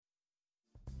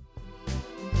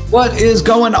What is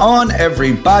going on,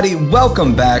 everybody?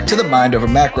 Welcome back to the Mind Over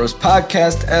Macros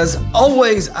podcast. As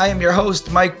always, I am your host,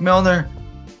 Mike Milner.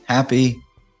 Happy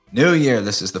New Year.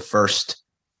 This is the first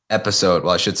episode,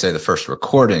 well, I should say the first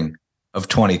recording of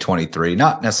 2023.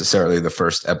 Not necessarily the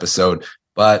first episode,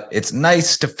 but it's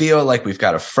nice to feel like we've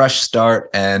got a fresh start.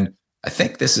 And I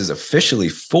think this is officially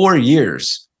 4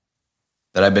 years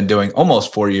that I've been doing,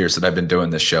 almost 4 years that I've been doing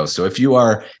this show. So if you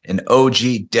are an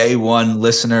OG day one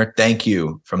listener, thank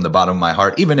you from the bottom of my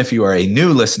heart. Even if you are a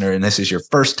new listener and this is your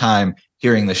first time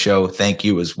hearing the show, thank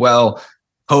you as well.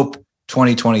 Hope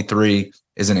 2023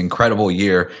 is an incredible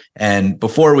year. And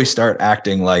before we start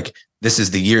acting like this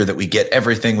is the year that we get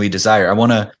everything we desire, I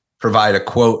want to provide a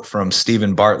quote from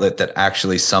Stephen Bartlett that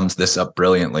actually sums this up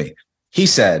brilliantly. He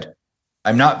said,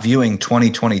 "I'm not viewing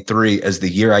 2023 as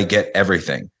the year I get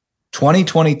everything.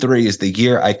 2023 is the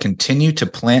year I continue to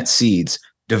plant seeds,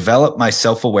 develop my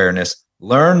self-awareness,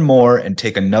 learn more, and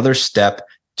take another step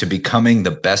to becoming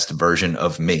the best version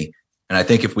of me." And I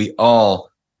think if we all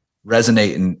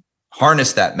resonate and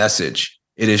harness that message,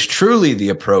 it is truly the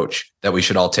approach that we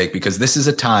should all take, because this is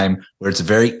a time where it's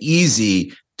very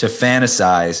easy to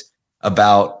fantasize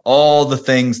about all the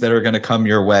things that are going to come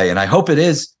your way. And I hope it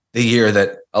is the year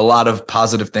that a lot of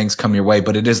positive things come your way,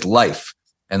 but it is life.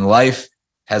 And life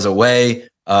has a way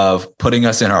of putting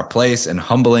us in our place and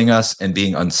humbling us and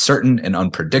being uncertain and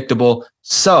unpredictable.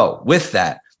 So with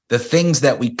that, the things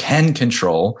that we can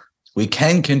control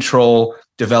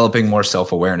developing more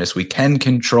self-awareness. We can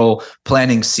control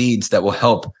planting seeds that will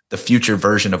help the future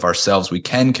version of ourselves. We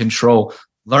can control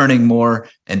learning more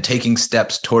and taking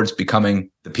steps towards becoming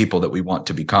the people that we want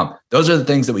to become. Those are the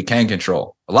things that we can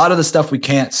control. A lot of the stuff we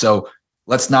can't. So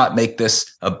let's not make this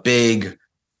a big,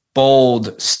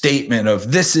 bold statement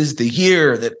of this is the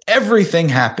year that everything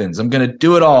happens. I'm going to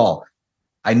do it all.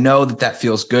 I know that that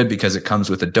feels good because it comes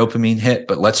with a dopamine hit,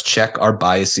 but let's check our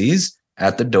biases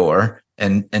at the door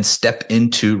and step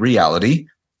into reality,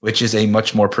 which is a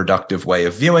much more productive way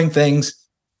of viewing things.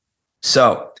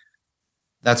 So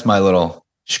that's my little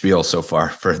spiel so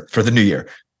far for the new year.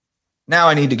 Now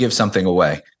I need to give something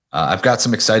away. I've got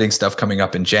some exciting stuff coming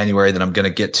up in January that I'm going to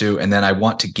get to. And then I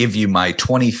want to give you my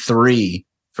 23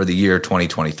 for the year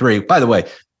 2023. By the way,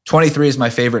 23 is my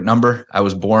favorite number. I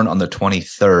was born on the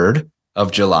 23rd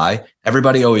of July.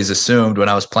 Everybody always assumed when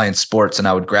I was playing sports and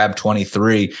I would grab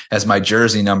 23 as my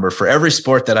jersey number for every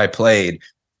sport that I played,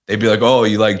 they'd be like, "Oh,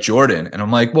 you like Jordan?" And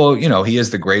I'm like, well, he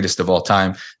is the greatest of all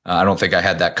time. I don't think I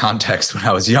had that context when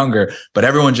I was younger, but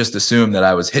everyone just assumed that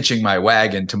I was hitching my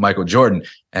wagon to Michael Jordan.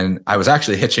 And I was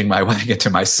actually hitching my wagon to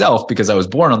myself because I was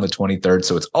born on the 23rd.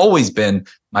 So it's always been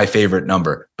my favorite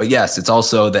number. But yes, it's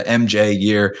also the MJ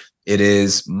year. It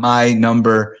is my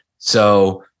number.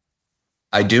 So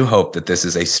I do hope that this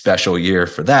is a special year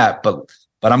for that. But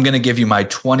I'm going to give you my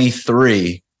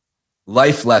 23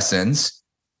 life lessons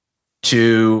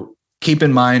to keep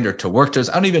in mind or to work towards.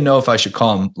 I don't even know if I should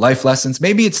call them life lessons.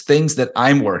 Maybe it's things that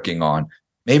I'm working on.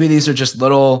 Maybe these are just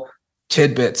little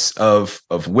tidbits of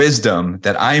wisdom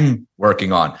that I'm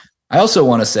working on. I also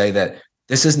want to say that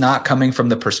this is not coming from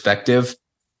the perspective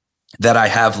that I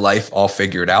have life all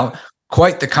figured out.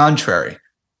 Quite the contrary.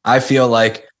 I feel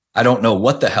like I don't know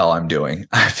what the hell I'm doing.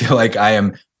 I feel like I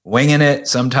am winging it.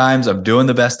 Sometimes I'm doing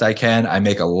the best I can. I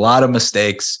make a lot of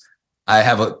mistakes. I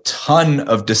have a ton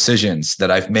of decisions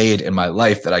that I've made in my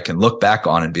life that I can look back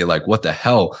on and be like, what the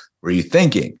hell were you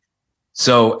thinking?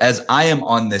 So as I am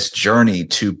on this journey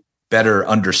to better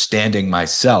understanding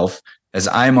myself, as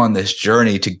I'm on this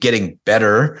journey to getting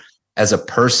better as a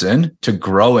person, to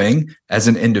growing as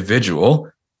an individual,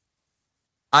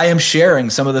 I am sharing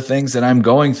some of the things that I'm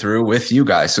going through with you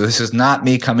guys. So this is not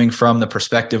me coming from the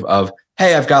perspective of,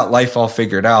 hey, I've got life all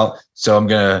figured out, so I'm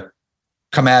going to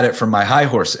come at it from my high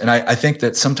horse. And I think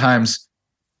that sometimes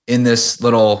in this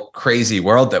little crazy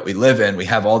world that we live in, we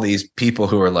have all these people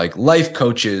who are like life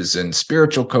coaches and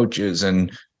spiritual coaches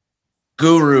and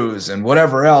gurus and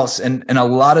whatever else. And a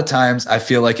lot of times I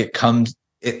feel like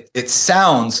it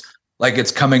sounds like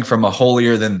it's coming from a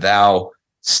holier than thou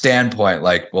standpoint.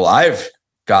 Like, well, I've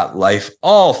got life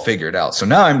all figured out, so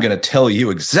now I'm going to tell you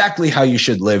exactly how you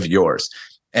should live yours.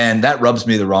 And that rubs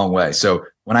me the wrong way. So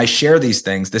when I share these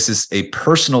things, this is a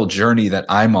personal journey that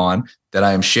I'm on, that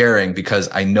I am sharing because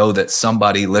I know that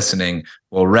somebody listening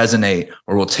will resonate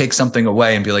or will take something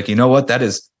away and be like, you know what, that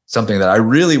is something that I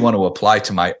really want to apply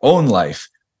to my own life.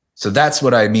 So that's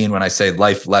what I mean when I say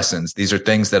life lessons. These are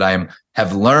things that I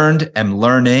have learned, am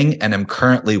learning, and am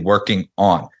currently working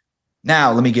on.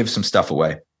 Now, let me give some stuff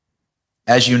away.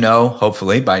 As you know,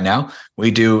 hopefully by now,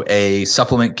 we do a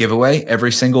supplement giveaway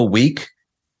every single week.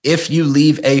 if you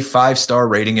leave a 5-star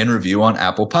rating and review on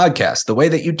Apple Podcasts. The way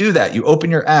that you do that, you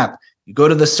open your app, you go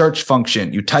to the search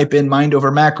function, you type in Mind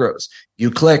Over Macros,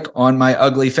 you click on my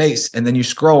ugly face, and then you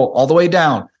scroll all the way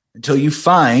down until you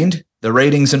find the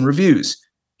ratings and reviews.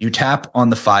 You tap on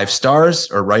the 5 stars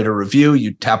or write a review.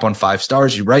 You tap on 5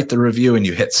 stars, you write the review, and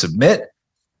you hit submit.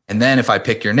 And then if I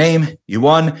pick your name, you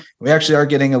won. We actually are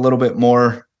getting a little bit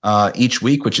more each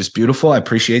week, which is beautiful. I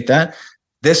appreciate that.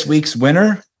 This week's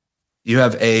winner, you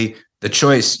have the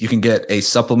choice. You can get a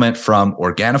supplement from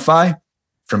Organifi,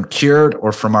 from Cured,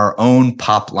 or from our own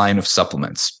Pop line of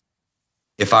supplements.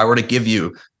 If I were to give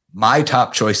you my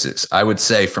top choices, I would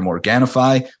say from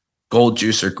Organifi, Gold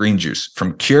Juice or Green Juice.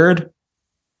 From Cured,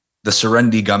 the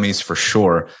Serenity Gummies for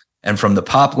sure. And from the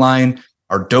Pop line,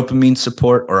 our dopamine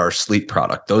support or our sleep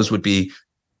product. Those would be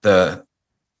the,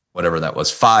 whatever that was,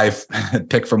 5.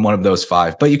 Pick from one of those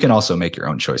 5, but you can also make your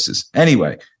own choices.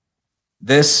 Anyway,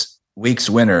 this week's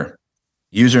winner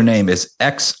username is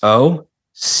XOCHOA5.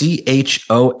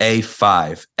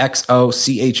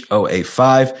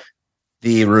 XOCHOA5.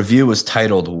 The review was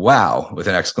titled "Wow" with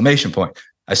an exclamation point.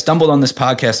 I stumbled on this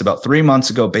podcast about 3 months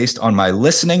ago based on my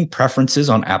listening preferences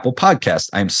on Apple Podcasts.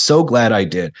 I'm so glad I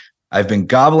did. I've been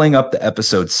gobbling up the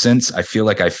episodes since. I feel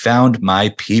like I found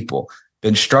my people.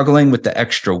 Been struggling with the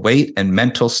extra weight and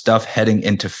mental stuff heading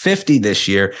into 50 this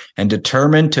year and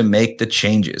determined to make the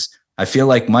changes. I feel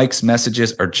like Mike's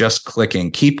messages are just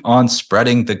clicking. Keep on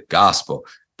spreading the gospel.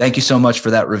 Thank you so much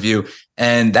for that review.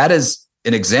 And that is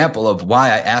an example of why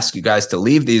I ask you guys to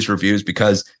leave these reviews,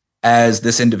 because as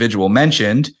this individual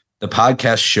mentioned, the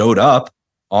podcast showed up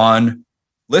on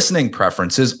listening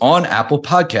preferences on Apple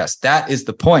Podcasts. That is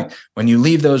the point. When you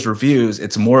leave those reviews,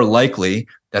 it's more likely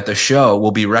that the show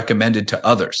will be recommended to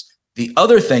others. The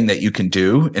other thing that you can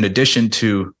do, in addition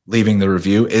to leaving the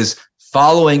review, is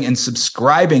following and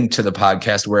subscribing to the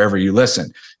podcast wherever you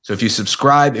listen. So if you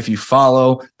subscribe, if you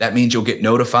follow, that means you'll get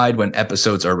notified when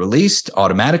episodes are released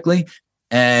automatically.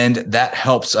 And that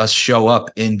helps us show up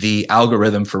in the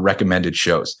algorithm for recommended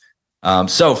shows.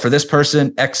 So for this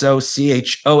person,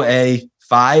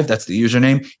 XOCHOA5, that's the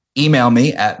username, email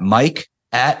me at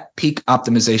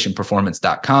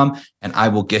mike@peakoptimizationperformance.com, and I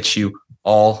will get you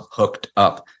all hooked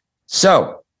up.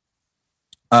 So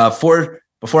before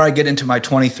I get into my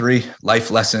 23 life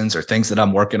lessons or things that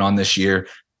I'm working on this year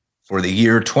for the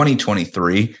year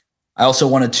 2023, I also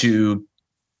wanted to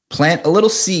plant a little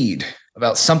seed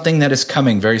about something that is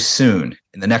coming very soon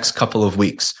in the next couple of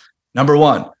weeks. Number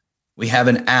one, we have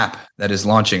an app that is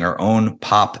launching, our own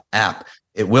Pop app.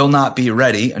 It will not be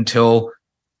ready until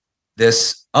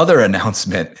this other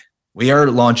announcement. We are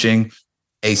launching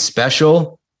a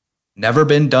special, never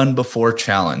been done before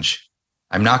challenge.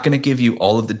 I'm not going to give you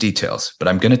all of the details, but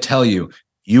I'm going to tell you,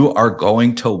 you are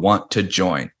going to want to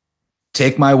join.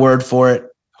 Take my word for it.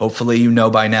 Hopefully you know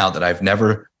by now that I've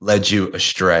never led you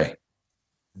astray.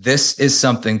 This is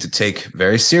something to take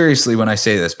very seriously when I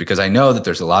say this, because I know that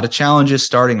there's a lot of challenges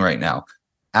starting right now.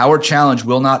 Our challenge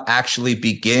will not actually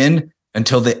begin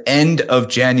until the end of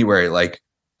January, like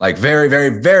very,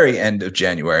 very, very end of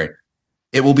January.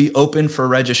 It will be open for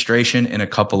registration in a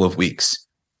couple of weeks.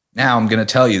 Now I'm going to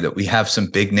tell you that we have some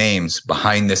big names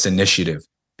behind this initiative,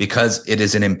 because it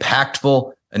is an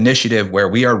impactful initiative where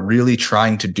we are really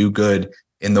trying to do good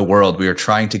in the world. We are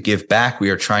trying to give back. We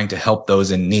are trying to help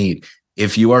those in need.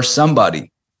 If you are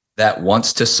somebody that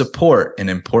wants to support an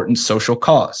important social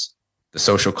cause, the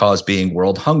social cause being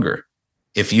world hunger,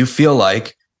 if you feel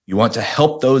like you want to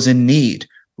help those in need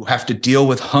who have to deal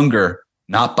with hunger,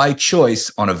 not by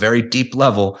choice on a very deep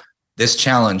level, this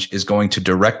challenge is going to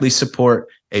directly support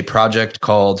a project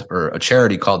called, or a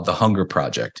charity called The Hunger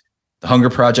Project. The Hunger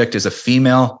Project is a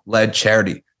female-led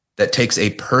charity that takes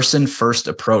a person-first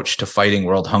approach to fighting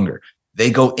world hunger.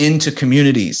 They go into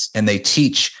communities and they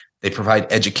teach. They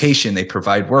provide education. They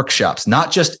provide workshops,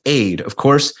 not just aid. Of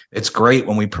course, it's great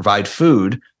when we provide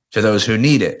food to those who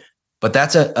need it, but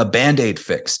that's a Band-Aid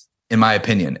fix, in my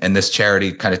opinion. And this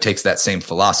charity kind of takes that same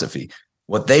philosophy.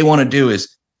 What they want to do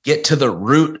is get to the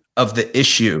root of the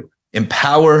issue,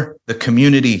 empower the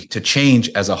community to change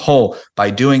as a whole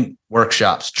by doing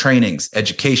workshops, trainings,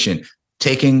 education,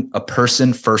 taking a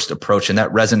person-first approach. And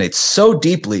that resonates so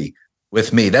deeply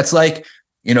with me. That's like,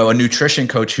 a nutrition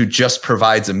coach who just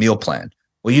provides a meal plan.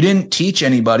 Well, you didn't teach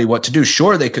anybody what to do.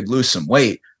 Sure, they could lose some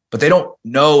weight, but they don't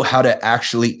know how to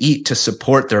actually eat to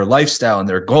support their lifestyle and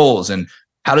their goals. And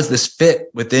how does this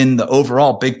fit within the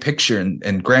overall big picture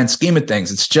and grand scheme of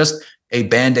things? It's just a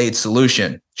Band-Aid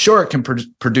solution. Sure, it can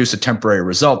produce a temporary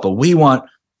result, but we want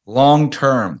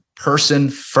long-term,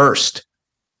 person-first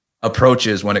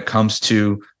approaches when it comes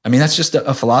to, I mean, that's just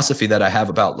a philosophy that I have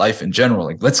about life in general.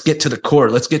 Like, let's get to the core,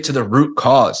 let's get to the root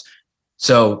cause.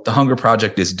 So the Hunger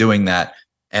Project is doing that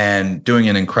and doing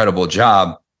an incredible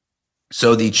job.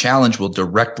 So the challenge will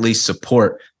directly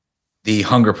support the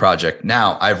Hunger Project.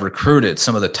 Now, I've recruited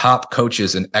some of the top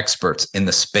coaches and experts in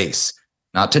the space,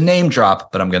 not to name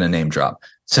drop, but I'm going to name drop.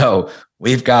 So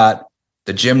we've got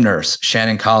the gym nurse,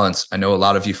 Shannon Collins. I know a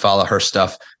lot of you follow her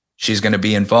stuff. She's going to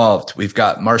be involved. We've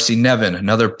got Marcy Nevin,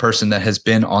 another person that has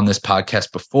been on this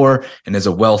podcast before and is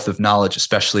a wealth of knowledge,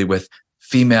 especially with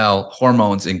female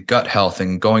hormones and gut health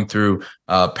and going through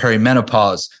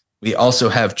perimenopause. We also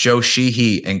have Joe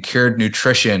Sheehy and Cured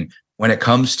Nutrition when it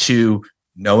comes to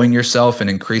knowing yourself and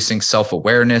increasing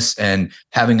self-awareness and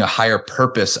having a higher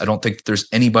purpose. I don't think there's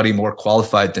anybody more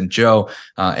qualified than Joe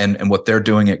and what they're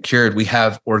doing at Cured. We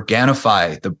have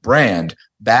Organifi, the brand,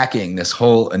 backing this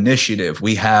whole initiative.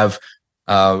 We have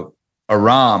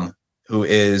Aram, who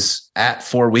is at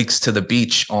 4 Weeks to the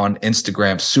Beach on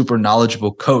Instagram, super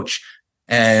knowledgeable coach.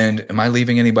 And am I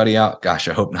leaving anybody out? Gosh,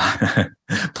 I hope not.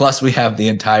 Plus, we have the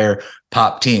entire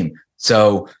POP team.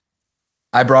 So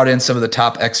I brought in some of the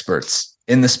top experts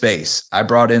in the space. I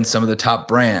brought in some of the top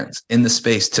brands in the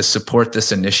space to support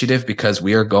this initiative because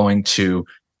we are going to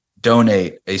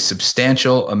donate a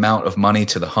substantial amount of money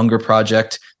to the Hunger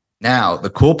Project. Now, the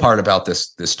cool part about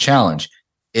this challenge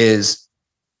is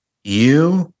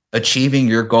you achieving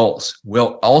your goals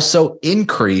will also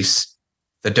increase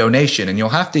the donation. And you'll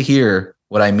have to hear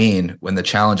what I mean when the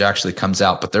challenge actually comes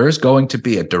out. But there is going to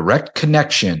be a direct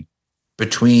connection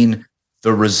between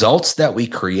the results that we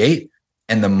create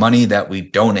and the money that we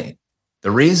donate.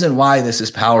 The reason why this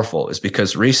is powerful is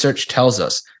because research tells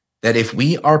us that if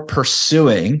we are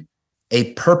pursuing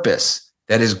a purpose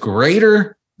that is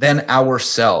greater than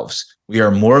ourselves, we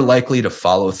are more likely to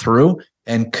follow through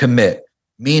and commit.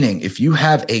 Meaning, if you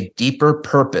have a deeper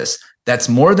purpose that's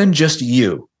more than just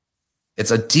you,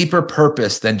 it's a deeper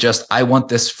purpose than just, I want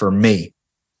this for me.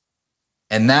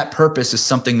 And that purpose is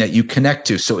something that you connect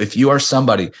to. So if you are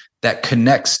somebody that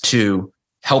connects to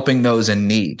helping those in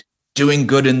need, doing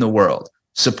good in the world,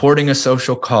 supporting a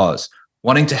social cause,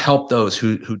 wanting to help those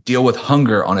who deal with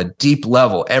hunger on a deep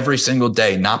level every single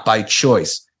day, not by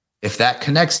choice, if that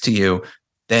connects to you,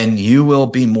 then you will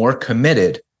be more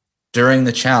committed during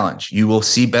the challenge. You will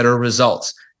see better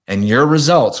results, and your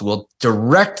results will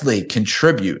directly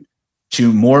contribute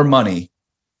to more money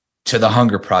to the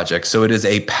Hunger Project. So it is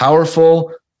a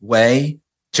powerful way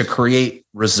to create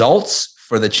results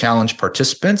for the challenge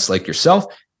participants like yourself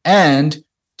and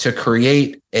to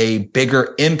create a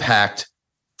bigger impact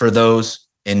for those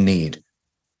in need.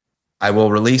 I will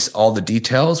release all the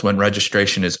details when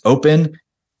registration is open.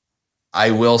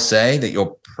 I will say that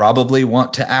you'll probably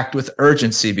want to act with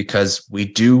urgency because we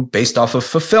do, based off of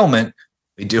fulfillment,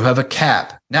 we do have a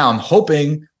cap. Now, I'm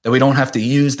hoping that we don't have to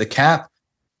use the cap,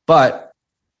 but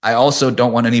I also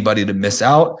don't want anybody to miss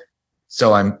out.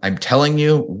 So I'm telling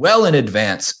you well in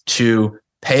advance to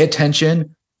pay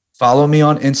attention. Follow me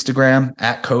on Instagram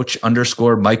at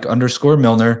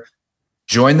coach_Mike_Millner.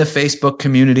 Join the Facebook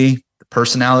community, the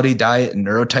Personality Diet and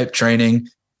Neurotype Training.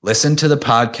 Listen to the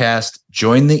podcast.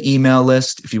 Join the email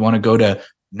list. If you want to go to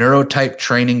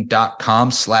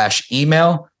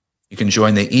neurotypetraining.com/email, you can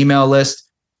join the email list.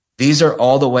 These are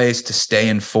all the ways to stay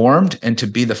informed and to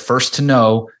be the first to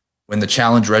know when the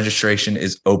challenge registration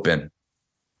is open.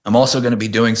 I'm also going to be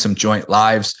doing some joint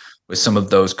lives with some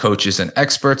of those coaches and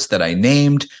experts that I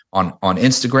named on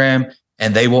Instagram,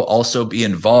 and they will also be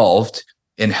involved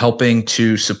in helping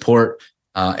to support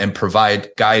and provide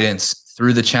guidance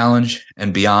through the challenge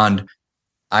and beyond.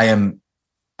 I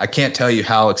can't tell you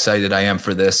how excited I am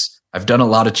for this. I've done a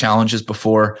lot of challenges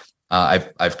before.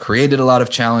 I've created a lot of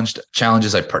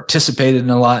challenges. I participated in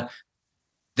a lot.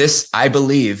 I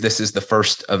believe this is the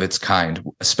first of its kind,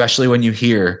 especially when you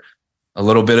hear a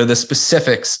little bit of the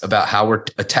specifics about how we're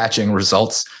attaching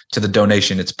results to the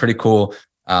donation. It's pretty cool.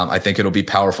 I think it'll be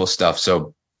powerful stuff.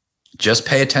 So just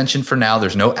pay attention for now.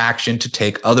 There's no action to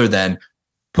take other than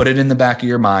put it in the back of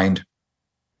your mind,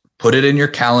 put it in your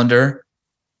calendar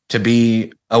to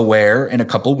be aware in a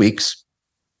couple weeks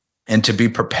and to be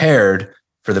prepared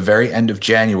for the very end of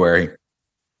January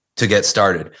to get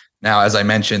started. Now, as I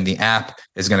mentioned, the app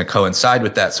is going to coincide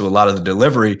with that. So a lot of the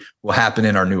delivery will happen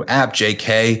in our new app.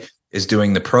 JK is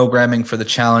doing the programming for the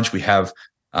challenge. We have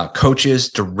coaches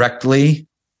directly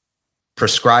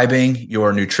prescribing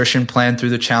your nutrition plan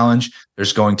through the challenge.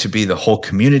 There's going to be the whole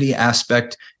community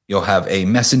aspect. You'll have a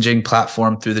messaging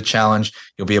platform through the challenge.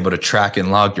 You'll be able to track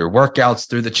and log your workouts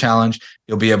through the challenge.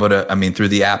 You'll be able to, through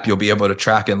the app, you'll be able to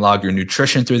track and log your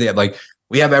nutrition through the app. Like,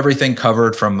 we have everything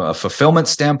covered from a fulfillment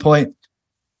standpoint.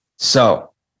 So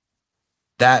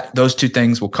those two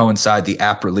things will coincide, the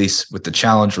app release with the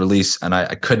challenge release, and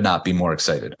I could not be more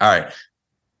excited. All right.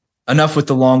 Enough with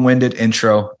the long-winded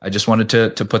intro. I just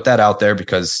wanted to put that out there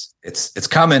because it's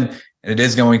coming and it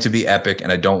is going to be epic,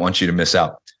 and I don't want you to miss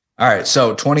out. All right.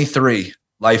 So 23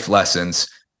 life lessons,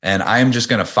 and I am just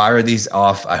going to fire these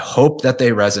off. I hope that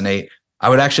they resonate. I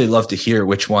would actually love to hear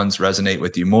which ones resonate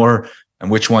with you more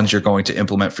and which ones you're going to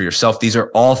implement for yourself. These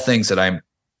are all things that I'm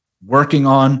working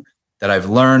on, that I've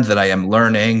learned, that I am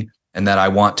learning, and that I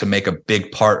want to make a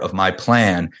big part of my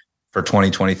plan for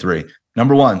 2023.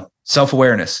 Number one,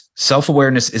 self-awareness.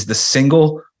 Self-awareness is the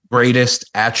single greatest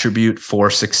attribute for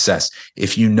success.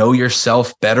 If you know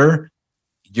yourself better,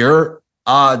 your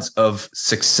odds of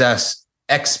success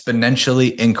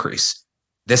exponentially increase.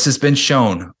 This has been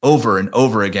shown over and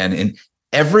over again in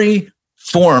every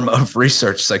form of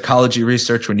research, psychology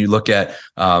research. When you look at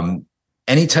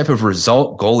any type of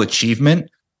result, goal achievement,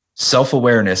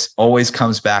 self-awareness always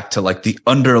comes back to like the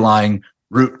underlying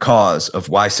root cause of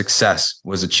why success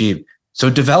was achieved. So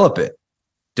develop it.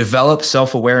 Develop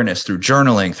self-awareness through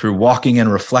journaling, through walking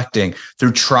and reflecting,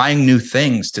 through trying new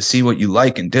things to see what you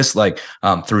like and dislike,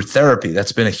 through therapy.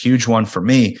 That's been a huge one for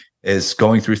me, is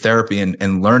going through therapy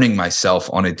and learning myself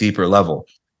on a deeper level.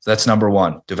 So that's number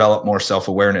one, develop more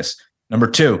self-awareness. Number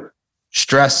two,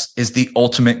 stress is the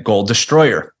ultimate goal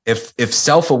destroyer. If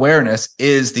self-awareness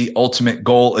is the ultimate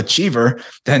goal achiever,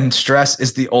 then stress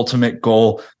is the ultimate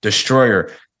goal destroyer.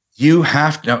 You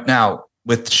have to now,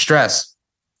 with stress,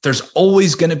 there's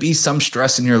always going to be some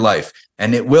stress in your life,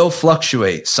 and it will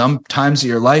fluctuate. Sometimes in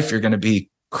your life, you're going to be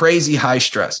crazy high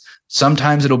stress.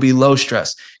 Sometimes it'll be low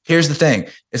stress. Here's the thing.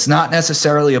 It's not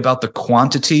necessarily about the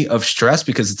quantity of stress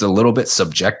because it's a little bit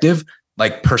subjective.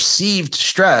 Like perceived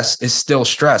stress is still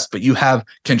stress, but you have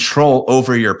control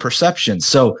over your perception.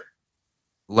 So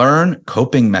learn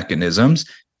coping mechanisms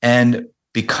and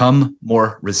become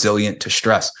more resilient to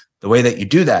stress. The way that you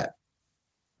do that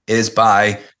is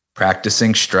by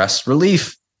practicing stress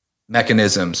relief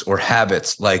mechanisms or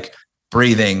habits like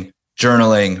breathing,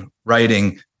 journaling,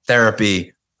 writing,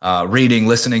 therapy, reading,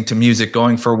 listening to music,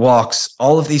 going for walks,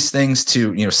 all of these things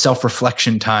to,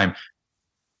 self-reflection time.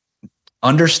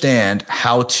 Understand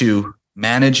how to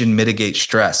manage and mitigate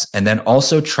stress, and then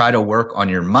also try to work on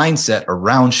your mindset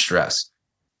around stress.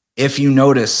 If you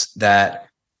notice that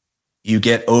you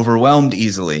get overwhelmed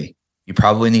easily, you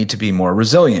probably need to be more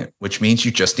resilient, which means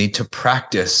you just need to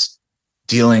practice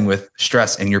dealing with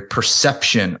stress and your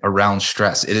perception around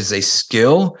stress. It is a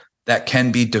skill that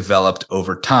can be developed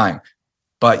over time,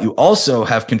 but you also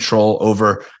have control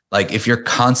over, like, if you're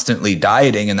constantly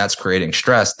dieting and that's creating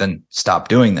stress, then stop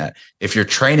doing that. If you're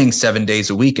training 7 days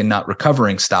a week and not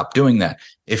recovering, stop doing that.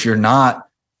 If you're not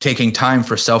taking time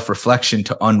for self-reflection,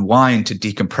 to unwind, to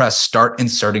decompress, start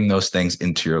inserting those things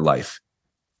into your life.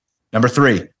 Number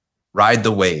three, ride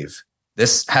the wave.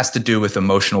 This has to do with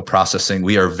emotional processing.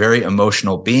 We are very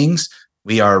emotional beings.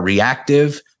 We are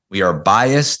reactive. We are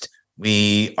biased.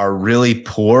 We are really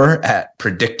poor at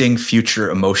predicting future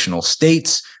emotional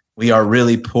states. We are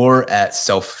really poor at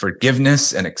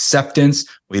self-forgiveness and acceptance.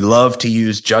 We love to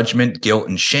use judgment, guilt,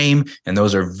 and shame, and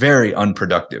those are very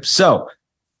unproductive. So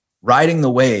riding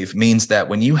the wave means that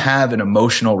when you have an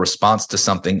emotional response to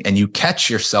something and you catch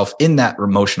yourself in that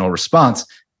emotional response,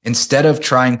 instead of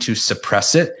trying to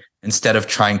suppress it, instead of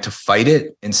trying to fight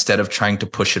it, instead of trying to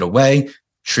push it away,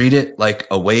 treat it like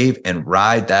a wave and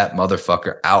ride that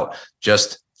motherfucker out.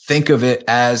 Just think of it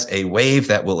as a wave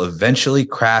that will eventually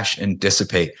crash and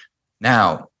dissipate.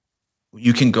 Now,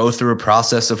 you can go through a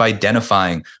process of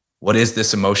identifying, what is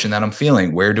this emotion that I'm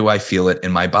feeling? Where do I feel it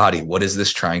in my body? What is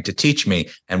this trying to teach me?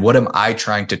 And what am I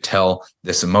trying to tell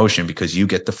this emotion? Because you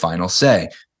get the final say.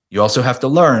 You also have to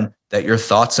learn that your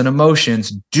thoughts and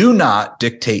emotions do not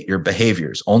dictate your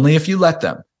behaviors, only if you let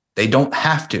them. They don't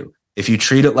have to. If you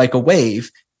treat it like a wave,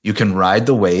 you can ride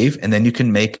the wave, and then you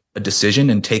can make a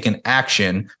decision and take an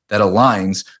action that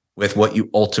aligns with what you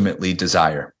ultimately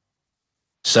desire.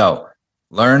 So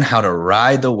learn how to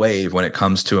ride the wave when it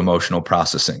comes to emotional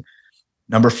processing.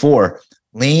 Number four,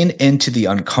 lean into the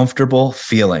uncomfortable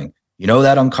feeling. You know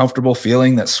that uncomfortable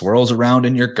feeling that swirls around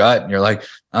in your gut and you're like,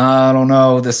 I don't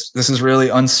know, this is really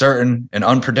uncertain and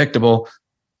unpredictable.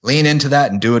 Lean into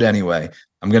that and do it anyway.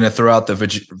 I'm going to throw out the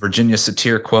Virginia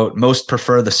Satir quote, most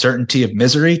prefer the certainty of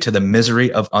misery to the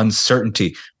misery of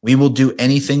uncertainty. We will do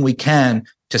anything we can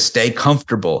to stay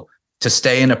comfortable, to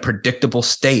stay in a predictable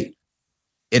state.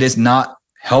 It is not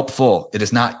helpful. It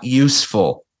is not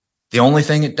useful. The only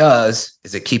thing it does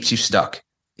is it keeps you stuck.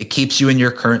 It keeps you in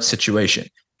your current situation.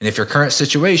 And if your current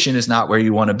situation is not where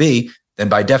you want to be, then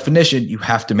by definition, you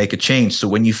have to make a change. So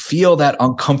when you feel that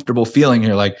uncomfortable feeling,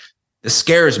 you're like, this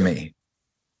scares me.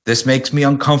 This makes me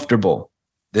uncomfortable.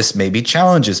 This maybe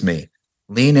challenges me.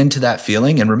 Lean into that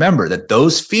feeling and remember that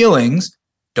those feelings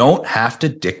don't have to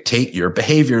dictate your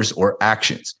behaviors or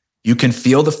actions. You can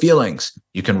feel the feelings.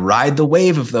 You can ride the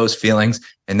wave of those feelings,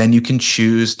 and then you can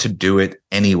choose to do it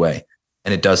anyway.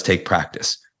 And it does take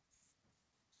practice.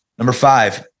 Number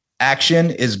 5, action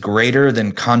is greater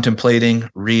than contemplating,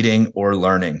 reading, or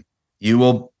learning. You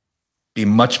will be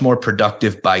much more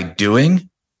productive by doing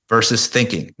versus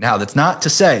thinking. Now, that's not to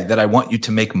say that I want you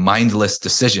to make mindless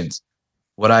decisions.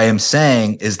 What I am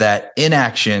saying is that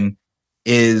inaction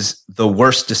is the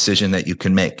worst decision that you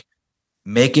can make.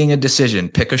 Making a decision,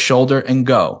 pick a shoulder and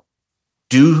go.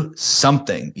 Do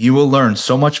something. You will learn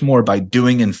so much more by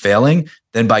doing and failing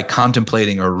than by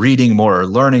contemplating or reading more or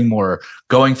learning more, or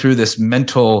going through this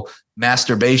mental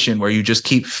masturbation where you just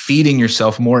keep feeding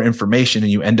yourself more information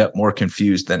and you end up more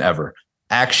confused than ever.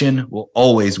 Action will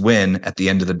always win at the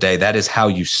end of the day. That is how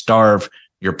you starve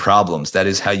your problems. That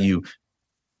is how you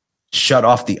shut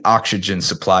off the oxygen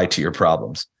supply to your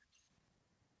problems.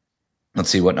 Let's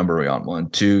see, what number are we on? 1,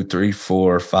 2, 3,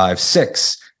 4, 5,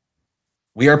 6.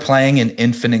 We are playing an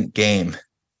infinite game.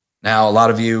 Now, a lot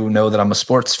of you know that I'm a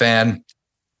sports fan,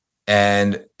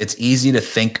 and it's easy to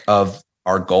think of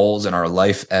our goals and our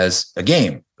life as a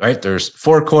game, right? There's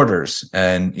 4 quarters,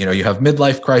 and you have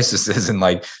midlife crises, and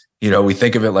we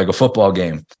think of it like a football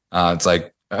game. It's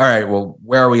like, all right, well,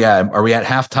 where are we at? Are we at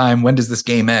halftime? When does this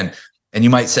game end? And you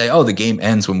might say, oh, the game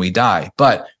ends when we die.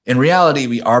 But in reality,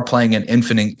 we are playing an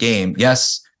infinite game.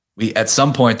 Yes, at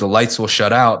some point the lights will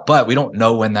shut out, but we don't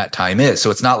know when that time is.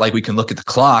 So it's not like we can look at the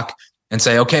clock and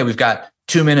say, okay, we've got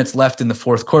 2 minutes left in the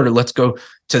fourth quarter. Let's go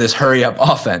to this hurry up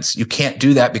offense. You can't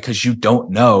do that because you don't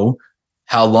know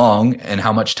how long and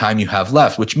how much time you have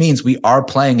left, which means we are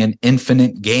playing an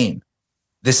infinite game.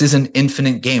 This is an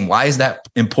infinite game. Why is that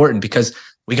important? Because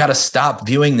we got to stop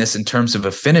viewing this in terms of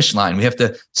a finish line. We have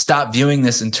to stop viewing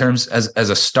this in terms as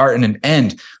a start and an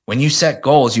end. When you set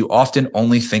goals, you often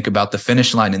only think about the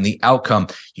finish line and the outcome.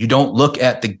 You don't look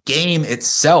at the game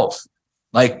itself.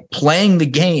 Like playing the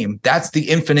game, that's the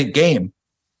infinite game.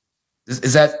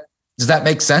 Does that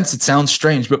make sense? It sounds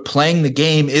strange, but playing the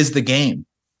game is the game.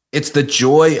 It's the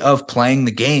joy of playing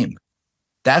the game.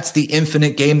 That's the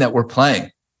infinite game that we're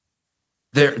playing.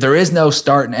 There is no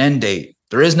start and end date.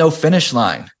 There is no finish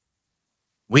line.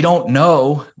 We don't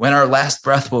know when our last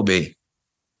breath will be.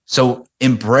 So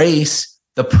embrace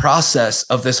the process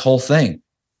of this whole thing.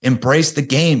 Embrace the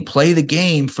game. Play the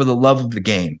game for the love of the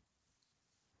game.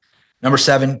 Number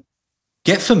 7,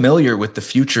 get familiar with the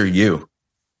future you.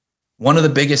 One of the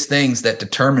biggest things that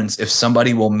determines if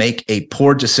somebody will make a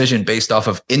poor decision based off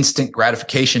of instant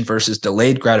gratification versus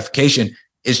delayed gratification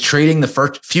is treating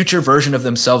the future version of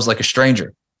themselves like a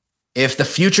stranger. If the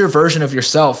future version of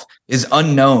yourself is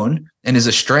unknown and is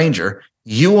a stranger,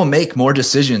 you will make more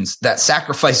decisions that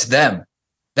sacrifice them,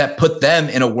 that put them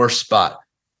in a worse spot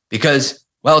because,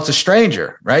 well, it's a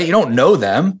stranger, right? You don't know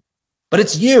them, but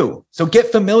it's you. So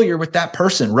get familiar with that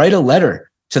person. Write a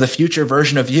letter to the future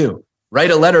version of you.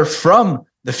 Write a letter from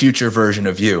the future version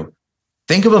of you.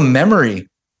 Think of a memory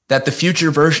that the future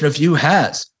version of you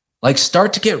has. Like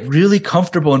start to get really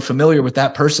comfortable and familiar with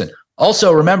that person.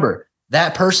 Also, remember,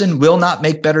 that person will not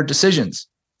make better decisions.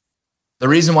 The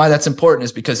reason why that's important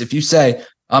is because if you say,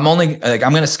 I'm going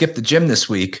to skip the gym this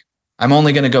week. I'm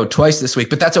only going to go twice this week,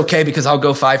 but that's okay because I'll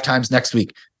go 5 times next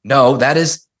week. No, that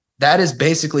is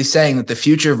basically saying that the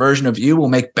future version of you will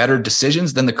make better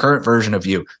decisions than the current version of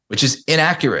you, which is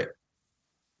inaccurate.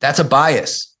 That's a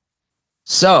bias.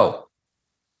 So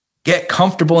get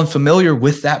comfortable and familiar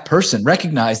with that person.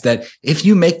 Recognize that if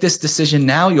you make this decision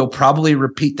now, you'll probably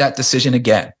repeat that decision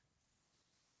again.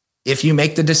 If you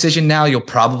make the decision now, you'll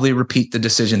probably repeat the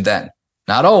decision then.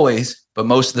 Not always, but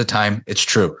most of the time it's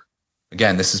true.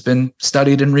 Again, this has been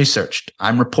studied and researched.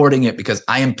 I'm reporting it because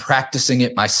I am practicing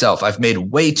it myself. I've made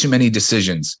way too many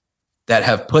decisions that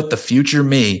have put the future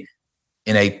me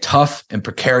in a tough and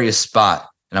precarious spot,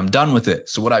 and I'm done with it.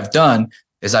 So what I've done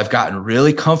is I've gotten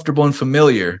really comfortable and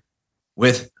familiar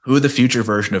with who the future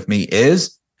version of me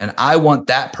is, and I want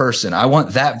that person, I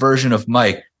want that version of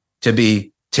Mike to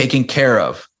be taken care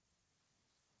of.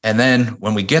 And then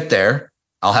when we get there,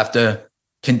 I'll have to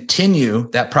continue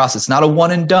that process. Not a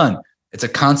one and done. It's a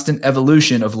constant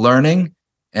evolution of learning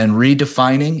and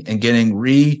redefining and getting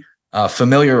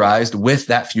familiarized with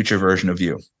that future version of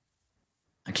you.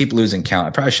 I keep losing count.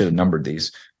 I probably should have numbered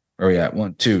these. Where are we at?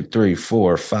 1, 2, 3,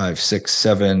 4, 5, 6,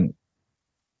 7.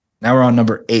 Now we're on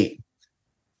number 8.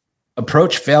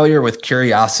 Approach failure with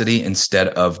curiosity instead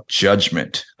of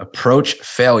judgment. Approach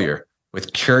failure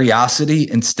with curiosity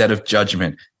instead of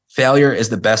judgment. Failure is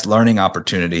the best learning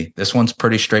opportunity. This one's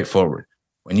pretty straightforward.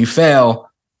 When you fail,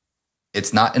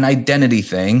 it's not an identity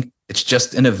thing. It's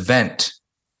just an event.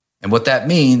 And what that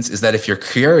means is that if you're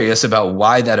curious about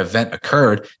why that event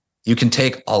occurred, you can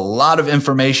take a lot of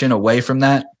information away from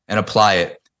that and apply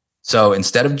it. So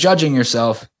instead of judging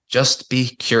yourself, just be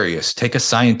curious. Take a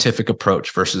scientific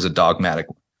approach versus a dogmatic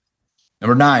one.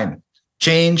 Number 9,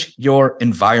 change your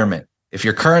environment. If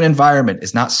your current environment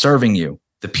is not serving you,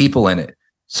 the people in it,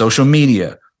 social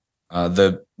media,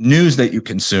 the news that you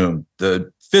consume,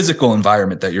 the physical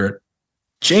environment that you're in,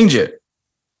 change it.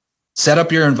 Set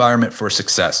up your environment for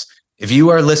success. If you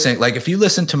are listening, like if you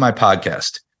listen to my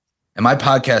podcast and my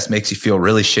podcast makes you feel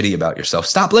really shitty about yourself,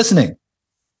 stop listening.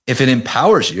 If it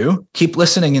empowers you, keep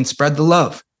listening and spread the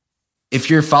love. If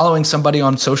you're following somebody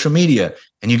on social media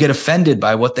and you get offended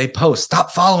by what they post,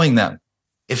 stop following them.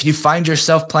 If you find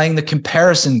yourself playing the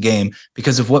comparison game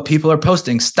because of what people are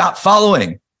posting, stop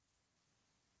following.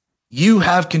 You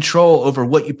have control over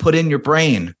what you put in your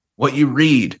brain, what you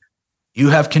read. You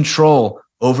have control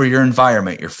over your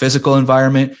environment, your physical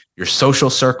environment, your social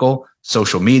circle,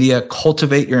 social media.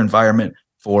 Cultivate your environment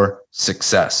for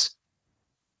success.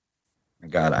 My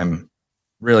God,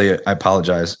 I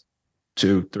apologize.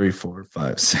 2, 3, 4,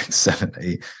 5, 6, 7,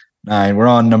 8, 9. We're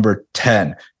on number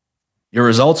 10. Your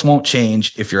results won't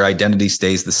change if your identity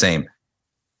stays the same.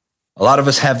 A lot of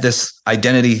us have this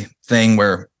identity thing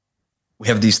where we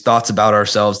have these thoughts about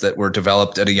ourselves that were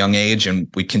developed at a young age and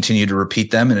we continue to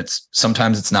repeat them. And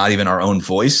sometimes it's not even our own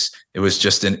voice. It was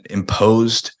just an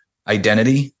imposed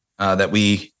identity that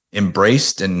we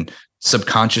embraced and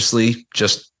subconsciously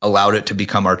just allowed it to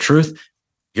become our truth.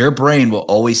 Your brain will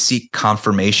always seek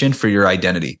confirmation for your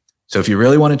identity. So if you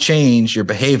really want to change your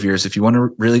behaviors, if you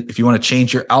want to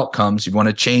change your outcomes, you want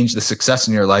to change the success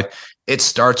in your life, it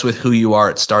starts with who you are.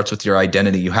 It starts with your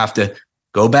identity. You have to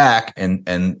go back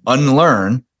and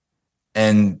unlearn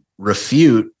and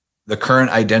refute the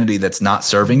current identity that's not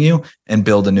serving you and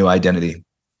build a new identity.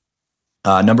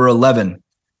 Number 11,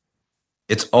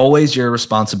 it's always your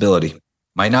responsibility.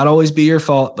 Might not always be your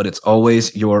fault, but it's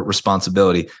always your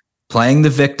responsibility. Playing the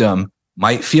victim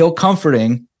might feel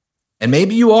comforting, and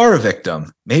maybe you are a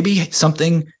victim. Maybe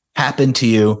something happened to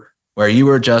you where you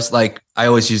were just like, I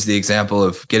always use the example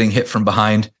of getting hit from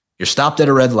behind. You're stopped at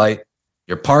a red light.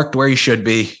 You're parked where you should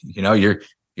be. You're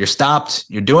stopped.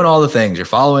 You're doing all the things. You're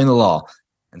following the law.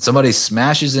 And somebody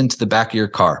smashes into the back of your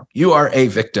car. You are a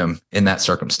victim in that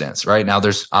circumstance, right? Now,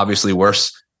 there's obviously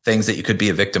worse things that you could be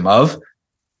a victim of.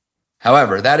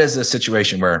 However, that is a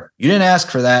situation where you didn't ask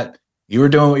for that. You were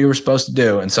doing what you were supposed to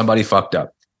do and somebody fucked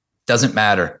up. Doesn't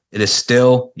matter. It is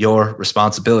still your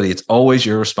responsibility. It's always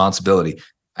your responsibility.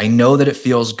 I know that it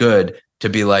feels good to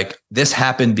be like, this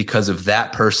happened because of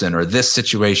that person or this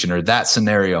situation or that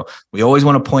scenario. We always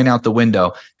want to point out the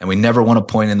window and we never want to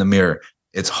point in the mirror.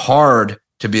 It's hard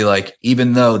to be like,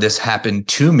 even though this happened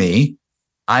to me,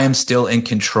 I am still in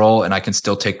control and I can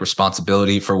still take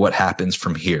responsibility for what happens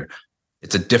from here.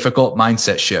 It's a difficult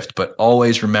mindset shift, but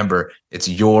always remember it's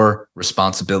your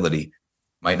responsibility.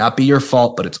 Might not be your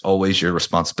fault, but it's always your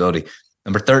responsibility.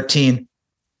 Number 13,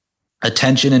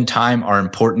 attention and time are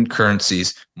important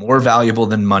currencies, more valuable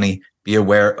than money. Be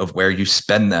aware of where you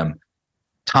spend them.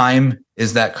 Time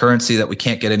is that currency that we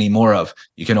can't get any more of.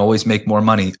 You can always make more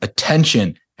money.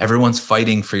 Attention, everyone's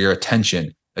fighting for your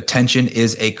attention. Attention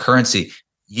is a currency.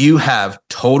 You have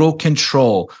total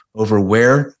control over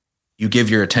where you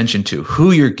give your attention to,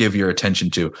 who you give your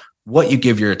attention to, what you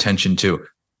give your attention to.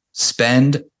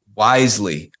 Spend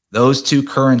wisely. Those two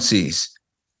currencies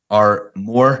are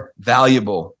more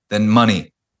valuable than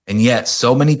money. And yet,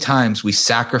 so many times we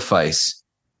sacrifice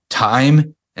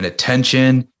time and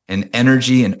attention and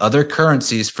energy and other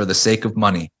currencies for the sake of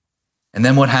money. And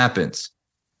then what happens?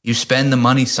 You spend the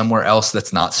money somewhere else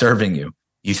that's not serving you.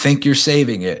 You think you're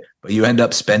saving it, but you end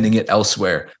up spending it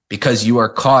elsewhere because you are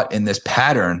caught in this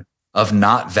pattern of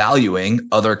not valuing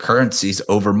other currencies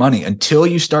over money. Until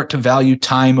you start to value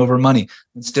time over money,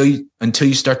 until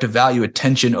you start to value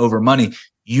attention over money,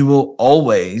 you will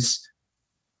always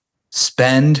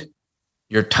spend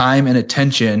your time and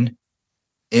attention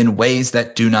in ways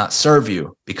that do not serve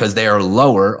you because they are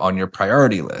lower on your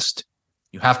priority list.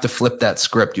 You have to flip that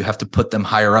script. You have to put them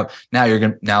higher up. Now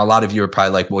a lot of you are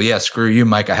probably like, well, yeah, screw you,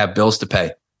 Mike. I have bills to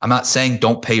pay. I'm not saying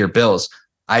don't pay your bills.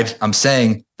 I'm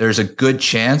saying there's a good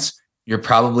chance you're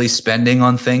probably spending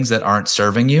on things that aren't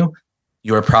serving you.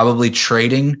 You are probably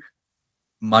trading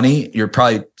money. You're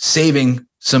probably saving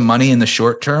some money in the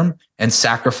short term and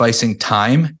sacrificing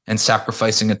time and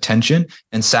sacrificing attention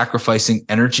and sacrificing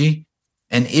energy.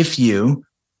 And if you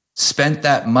spent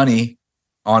that money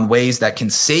on ways that can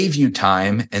save you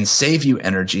time and save you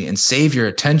energy and save your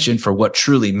attention for what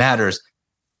truly matters,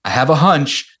 I have a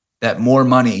hunch that more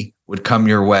money would come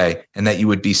your way and that you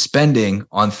would be spending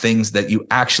on things that you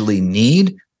actually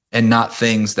need and not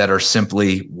things that are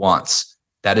simply wants.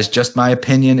 That is just my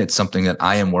opinion. It's something that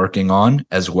I am working on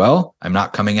as well. I'm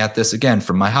not coming at this again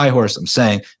from my high horse. I'm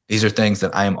saying these are things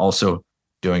that I am also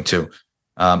doing too.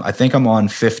 I think I'm on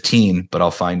 15, but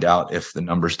I'll find out if the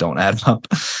numbers don't add up.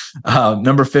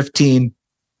 Number 15,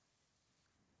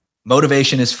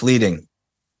 motivation is fleeting.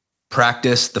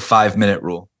 Practice the 5-minute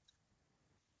rule.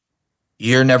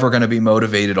 You're never going to be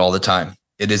motivated all the time.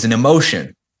 It is an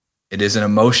emotion. It is an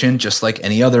emotion just like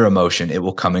any other emotion. It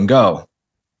will come and go.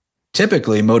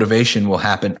 Typically, motivation will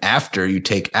happen after you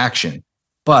take action.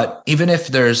 But even if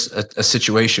there's a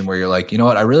situation where you're like, you know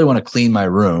what, I really want to clean my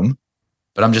room,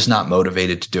 but I'm just not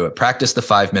motivated to do it. Practice the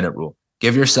 5-minute rule.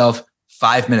 Give yourself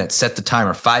 5 minutes, set the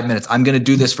timer, 5 minutes. I'm going to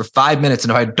do this for 5 minutes.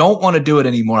 And if I don't want to do it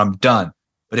anymore, I'm done.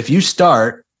 But if you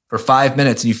start for 5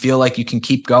 minutes and you feel like you can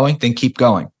keep going, then keep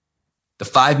going. The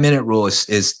 5-minute rule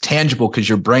is tangible because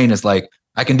your brain is like,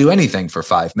 I can do anything for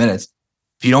 5 minutes.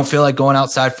 If you don't feel like going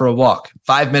outside for a walk,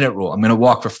 5-minute rule, I'm going to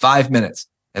walk for 5 minutes.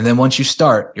 And then once you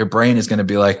start, your brain is going to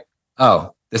be like,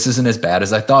 oh, this isn't as bad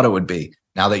as I thought it would be.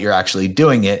 Now that you're actually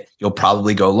doing it, you'll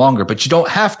probably go longer, but you don't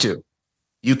have to.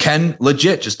 You can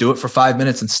legit just do it for 5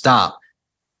 minutes and stop.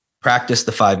 Practice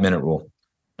the 5-minute rule.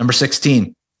 Number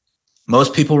 16,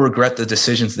 most people regret the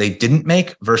decisions they didn't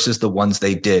make versus the ones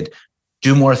they did.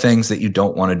 Do more things that you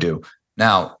don't want to do.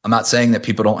 Now, I'm not saying that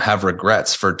people don't have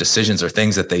regrets for decisions or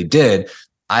things that they did.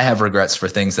 I have regrets for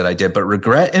things that I did, but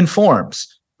regret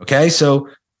informs. Okay. So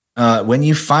when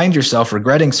you find yourself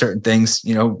regretting certain things,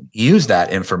 use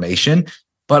that information.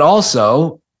 But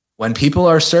also, when people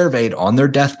are surveyed on their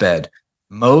deathbed,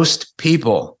 most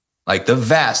people, like the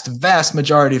vast, vast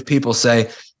majority of people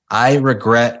say, I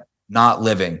regret not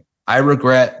living. I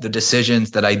regret the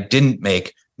decisions that I didn't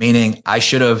make, meaning I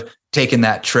should have taken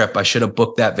that trip. I should have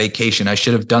booked that vacation. I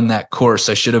should have done that course.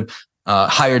 I should have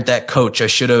hired that coach. I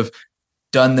should have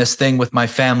done this thing with my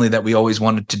family that we always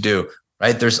wanted to do,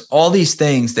 right? There's all these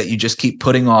things that you just keep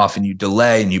putting off and you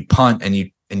delay and you punt and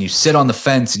you sit on the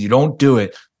fence and you don't do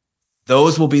it.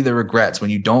 Those will be the regrets when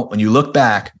you look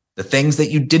back, the things that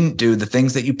you didn't do, the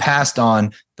things that you passed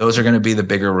on, those are going to be the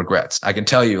bigger regrets. I can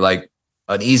tell you, like,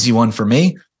 an easy one for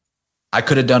me, I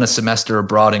could have done a semester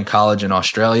abroad in college in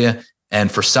Australia. And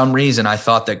for some reason, I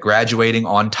thought that graduating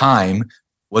on time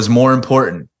was more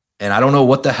important. And I don't know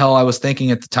what the hell I was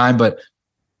thinking at the time, but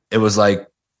it was like,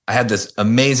 I had this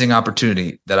amazing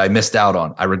opportunity that I missed out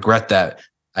on. I regret that.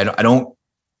 I don't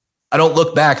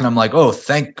look back and I'm like, oh,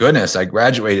 thank goodness I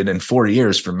graduated in 4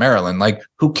 years from Maryland. Like,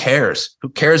 who cares? Who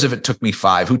cares if it took me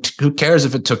 5? Who cares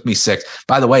if it took me 6?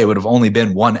 By the way, it would have only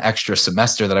been one extra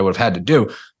semester that I would have had to do.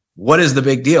 What is the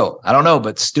big deal? I don't know,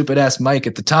 but stupid ass Mike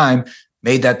at the time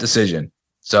made that decision.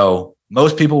 So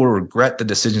most people will regret the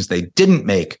decisions they didn't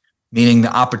make, meaning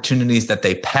the opportunities that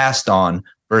they passed on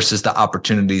versus the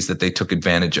opportunities that they took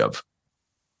advantage of.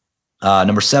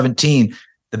 Number 17,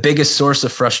 the biggest source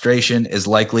of frustration is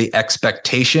likely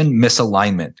expectation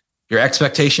misalignment. Your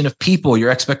expectation of people, your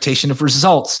expectation of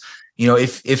results.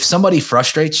 If somebody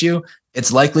frustrates you,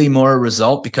 it's likely more a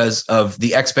result because of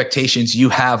the expectations you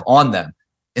have on them.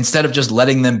 Instead of just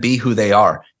letting them be who they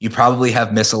are, you probably have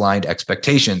misaligned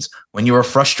expectations. When you are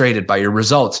frustrated by your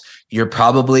results, you're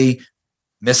probably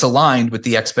misaligned with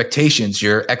the expectations.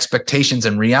 Your expectations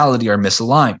and reality are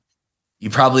misaligned. You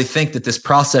probably think that this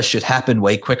process should happen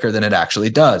way quicker than it actually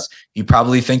does. You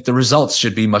probably think the results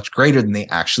should be much greater than they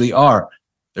actually are.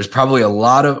 There's probably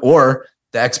or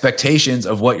the expectations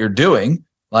of what you're doing.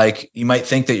 Like, you might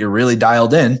think that you're really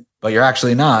dialed in, but you're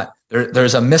actually not.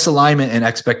 There's a misalignment in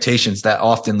expectations that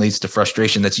often leads to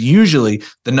frustration. That's usually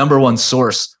the number one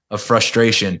source of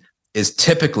frustration, is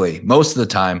typically, most of the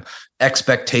time,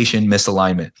 expectation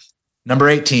misalignment. Number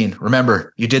 18,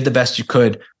 remember, you did the best you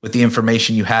could with the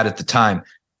information you had at the time.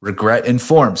 Regret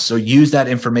informs. So use that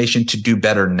information to do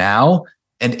better now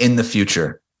and in the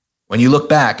future. When you look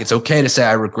back, it's okay to say,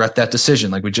 I regret that decision,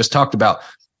 like we just talked about.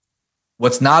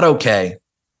 What's not okay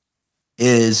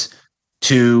is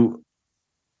to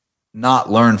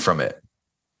not learn from it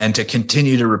and to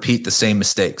continue to repeat the same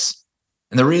mistakes.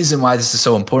 And the reason why this is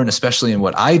so important, especially in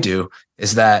what I do,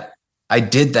 is that I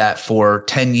did that for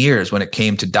 10 years when it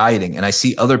came to dieting. And I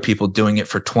see other people doing it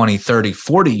for 20, 30,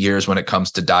 40 years when it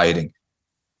comes to dieting.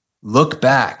 Look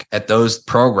back at those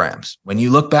programs. When you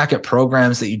look back at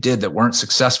programs that you did that weren't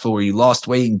successful, where you lost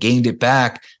weight and gained it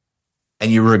back, and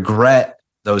you regret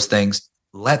those things,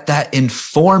 let that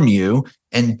inform you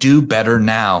and do better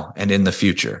now and in the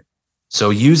future. So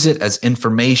use it as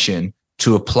information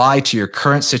to apply to your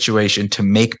current situation to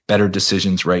make better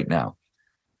decisions right now.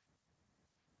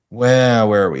 Well,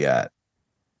 where are we at?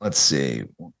 Let's see.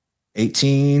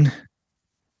 18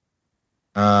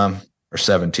 or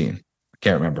 17. I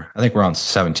can't remember. I think we're on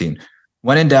 17.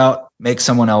 When in doubt, make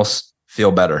someone else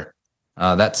feel better.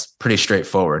 That's pretty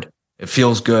straightforward. It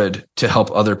feels good to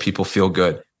help other people feel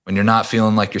good. When you're not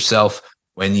feeling like yourself,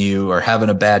 when you are having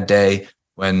a bad day,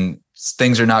 when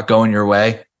things are not going your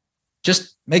way,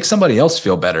 just make somebody else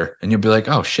feel better. And you'll be like,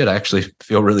 oh shit, I actually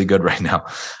feel really good right now.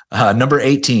 Number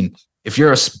 18, if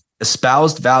your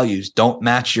espoused values don't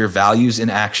match your values in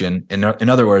action, in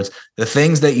other words, the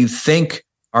things that you think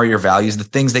are your values, the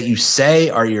things that you say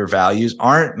are your values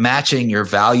aren't matching your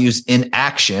values in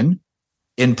action,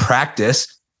 in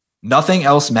practice, nothing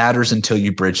else matters until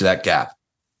you bridge that gap.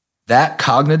 That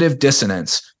cognitive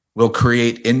dissonance will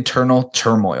create internal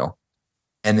turmoil.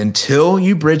 And until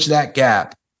you bridge that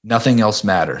gap, nothing else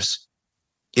matters.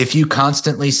 If you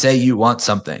constantly say you want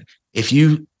something, if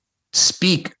you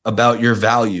speak about your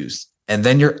values and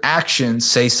then your actions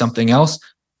say something else,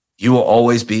 you will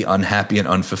always be unhappy and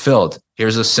unfulfilled.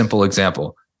 Here's a simple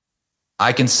example.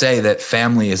 I can say that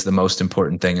family is the most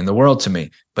important thing in the world to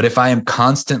me, but if I am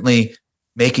constantly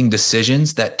making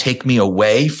decisions that take me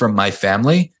away from my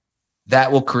family,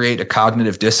 that will create a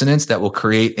cognitive dissonance that will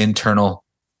create internal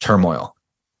turmoil.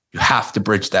 You have to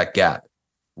bridge that gap.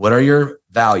 What are your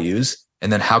values?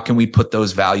 And then how can we put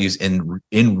those values in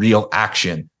real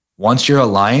action? Once you're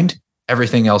aligned,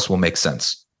 everything else will make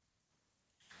sense.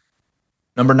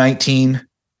 Number 19,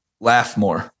 laugh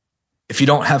more. If you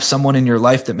don't have someone in your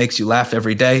life that makes you laugh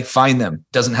every day, find them.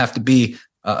 Doesn't have to be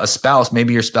a spouse.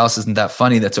 Maybe your spouse isn't that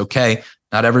funny. That's okay.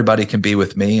 Not everybody can be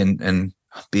with me and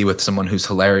be with someone who's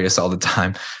hilarious all the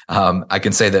time. I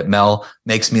can say that Mel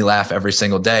makes me laugh every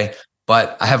single day,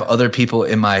 but I have other people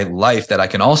in my life that I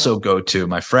can also go to,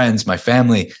 my friends, my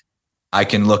family. I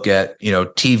can look at,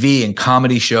 TV and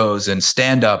comedy shows and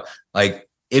stand up. Like,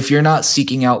 if you're not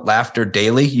seeking out laughter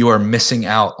daily, you are missing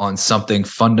out on something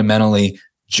fundamentally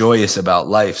joyous about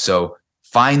life. So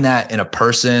find that in a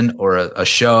person or a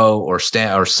show or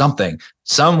something,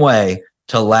 some way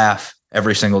to laugh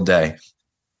every single day.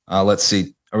 Let's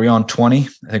see. Are we on 20?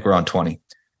 I think we're on 20.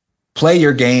 Play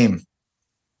your game.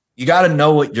 You got to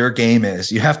know what your game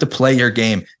is. You have to play your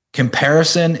game.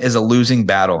 Comparison is a losing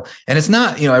battle. And it's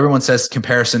not, everyone says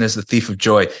comparison is the thief of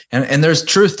joy. And there's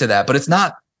truth to that, but it's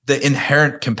not the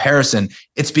inherent comparison.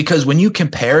 It's because when you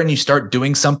compare and you start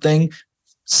doing something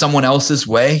someone else's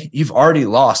way, you've already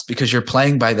lost because you're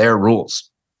playing by their rules.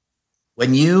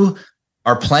 When you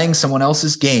are playing someone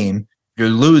else's game, you're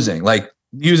losing. Like,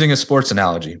 using a sports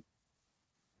analogy,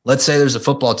 let's say there's a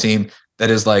football team that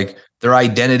is like, their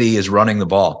identity is running the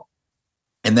ball.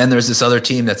 And then there's this other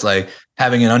team that's like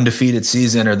having an undefeated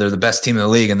season, or they're the best team in the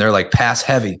league and they're like pass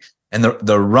heavy. And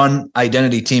the run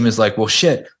identity team is like, well,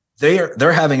 shit,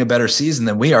 they're having a better season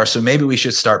than we are. So maybe we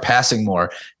should start passing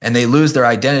more. And they lose their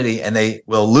identity and they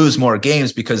will lose more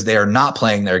games because they are not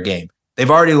playing their game. They've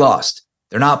already lost.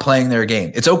 They're not playing their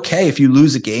game. It's okay if you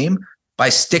lose a game by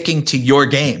sticking to your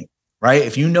game, right?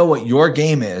 If you know what your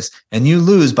game is and you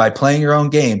lose by playing your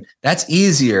own game, that's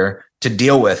easier to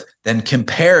deal with than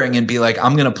comparing and be like,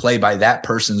 I'm going to play by that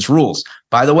person's rules.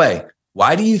 By the way,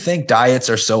 why do you think diets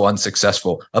are so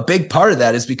unsuccessful? A big part of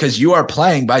that is because you are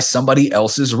playing by somebody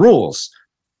else's rules.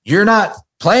 You're not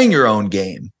playing your own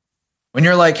game. When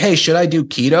you're like, hey, should I do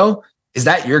keto? Is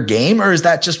that your game, or is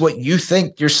that just what you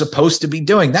think you're supposed to be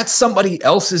doing? That's somebody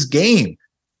else's game.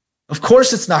 Of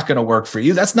course, it's not going to work for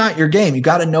you. That's not your game. You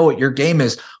got to know what your game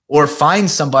is, or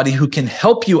find somebody who can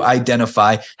help you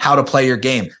identify how to play your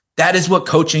game. That is what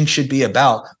coaching should be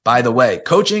about, by the way.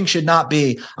 Coaching should not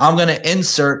be, I'm going to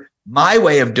insert my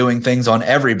way of doing things on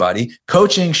everybody.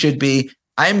 Coaching should be,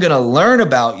 I'm going to learn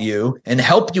about you and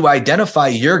help you identify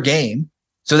your game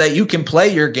so that you can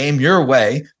play your game your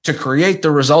way to create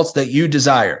the results that you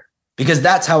desire, because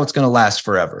that's how it's going to last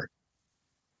forever.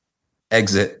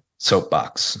 Exit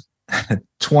soapbox.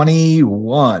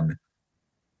 21.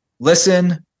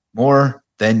 Listen more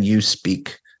than you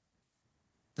speak.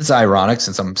 This is ironic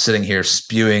since I'm sitting here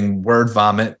spewing word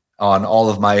vomit on all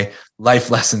of my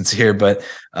life lessons here, but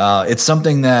it's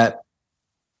something that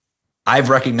I've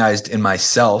recognized in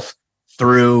myself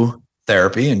through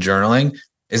therapy and journaling,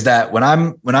 is that when I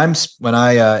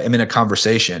am in a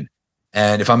conversation,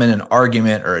 and if I'm in an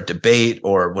argument or a debate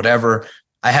or whatever,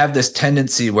 I have this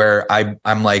tendency where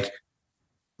I'm like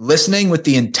listening with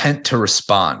the intent to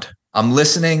respond. I'm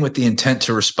listening with the intent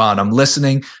to respond. I'm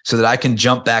listening so that I can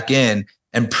jump back in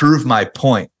and prove my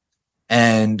point.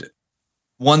 And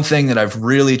one thing that I've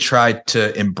really tried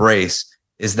to embrace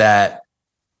is that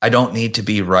I don't need to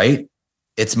be right.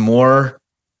 It's more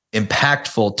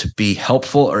impactful to be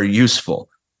helpful or useful.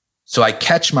 So I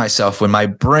catch myself when my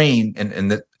brain,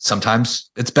 and sometimes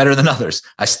it's better than others.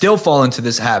 I still fall into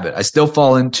this habit. I still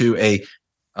fall into a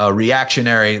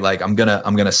reactionary, like I'm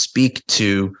gonna speak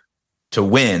to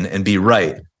win and be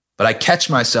right. But I catch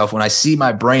myself when I see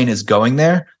my brain is going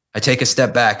there. I take a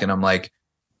step back and I'm like,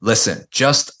 listen,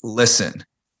 just listen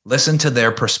to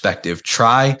their perspective.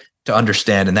 Try to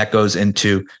understand. And that goes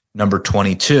into number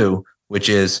 22, which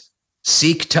is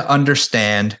seek to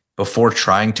understand before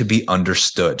trying to be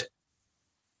understood.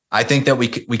 I think that we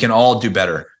can all do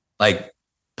better. Like,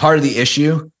 part of the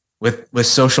issue with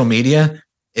social media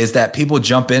is that people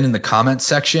jump in the comment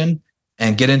section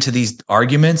and get into these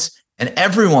arguments, and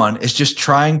everyone is just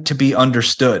trying to be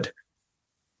understood.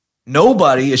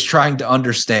 Nobody is trying to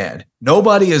understand.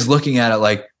 Nobody is looking at it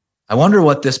like, I wonder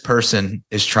what this person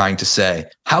is trying to say.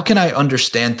 How can I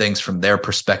understand things from their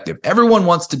perspective? Everyone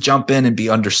wants to jump in and be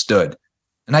understood.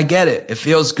 And I get it. It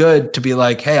feels good to be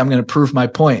like, hey, I'm going to prove my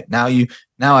point. Now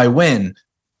I win.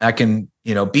 I can,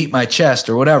 beat my chest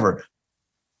or whatever.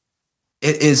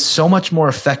 It is so much more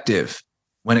effective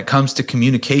when it comes to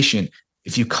communication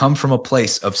if you come from a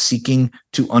place of seeking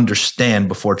to understand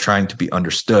before trying to be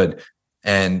understood.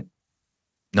 And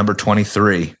number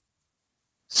 23,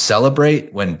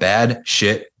 celebrate when bad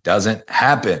shit doesn't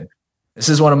happen. This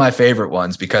is one of my favorite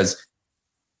ones because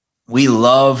we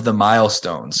love the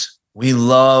milestones. We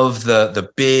love the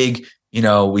big,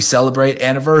 we celebrate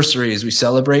anniversaries, we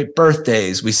celebrate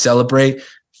birthdays, we celebrate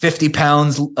 50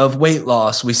 pounds of weight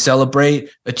loss, we celebrate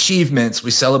achievements,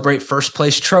 we celebrate first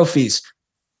place trophies.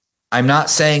 I'm not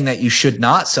saying that you should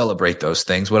not celebrate those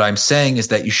things. What I'm saying is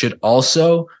that you should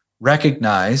also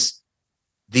recognize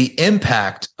the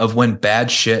impact of when bad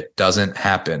shit doesn't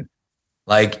happen.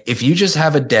 Like, if you just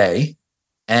have a day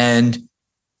and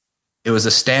it was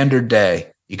a standard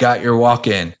day, you got your walk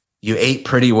in, you ate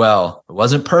pretty well. It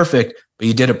wasn't perfect, but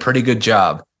you did a pretty good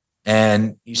job.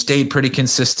 And you stayed pretty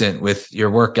consistent with your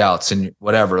workouts and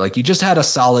whatever. Like, you just had a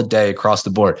solid day across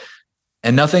the board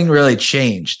and nothing really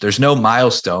changed. There's no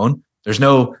milestone. There's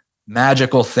no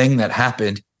magical thing that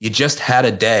happened. You just had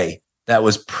a day that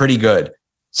was pretty good.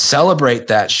 Celebrate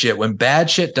that shit. When bad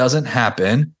shit doesn't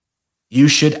happen, you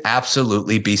should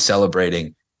absolutely be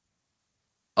celebrating.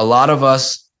 A lot of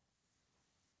us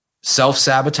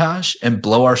self-sabotage and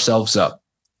blow ourselves up.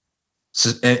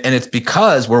 So, and it's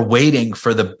because we're waiting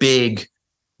for the big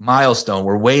milestone.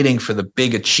 We're waiting for the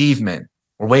big achievement.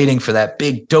 We're waiting for that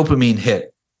big dopamine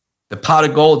hit, the pot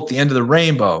of gold at the end of the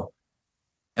rainbow.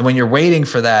 And when you're waiting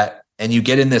for that and you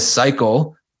get in this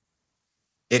cycle,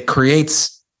 it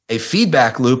creates a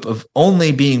feedback loop of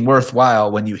only being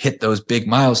worthwhile when you hit those big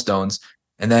milestones.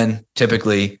 And then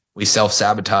typically we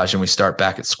self-sabotage and we start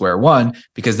back at square one,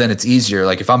 because then it's easier.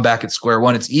 Like, if I'm back at square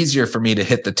one, it's easier for me to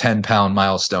hit the 10-pound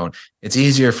milestone. It's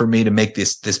easier for me to make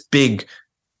this big,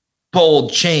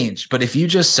 bold change. But if you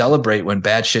just celebrate when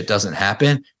bad shit doesn't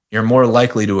happen, you're more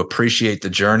likely to appreciate the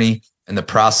journey and the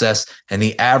process and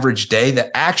the average day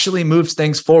that actually moves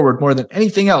things forward more than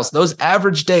anything else. Those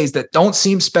average days that don't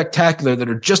seem spectacular, that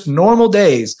are just normal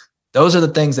days, those are the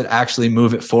things that actually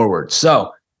move it forward.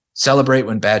 So celebrate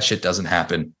when bad shit doesn't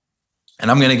happen. And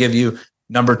I'm going to give you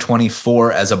number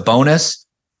 24 as a bonus.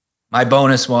 My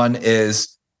bonus one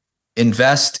is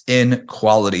invest in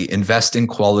quality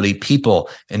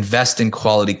people, invest in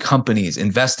quality companies,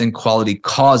 invest in quality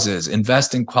causes,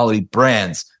 invest in quality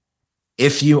brands.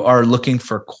 If you are looking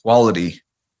for quality,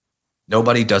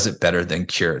 nobody does it better than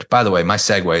Cured. By the way, my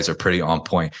segues are pretty on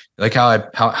point. Like how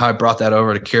I brought that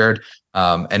over to Cured,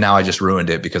 and now I just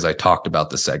ruined it because I talked about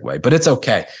the segue. But it's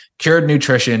okay. Cured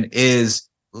Nutrition is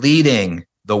leading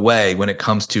the way when it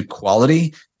comes to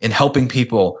quality in helping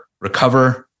people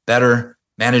recover better,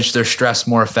 manage their stress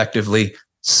more effectively,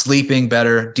 sleeping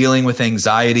better, dealing with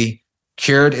anxiety.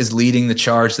 Cured is leading the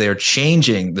charge. They are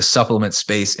changing the supplement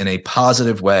space in a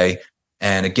positive way.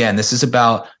 And again, this is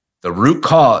about the root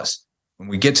cause. When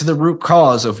we get to the root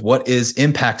cause of what is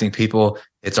impacting people,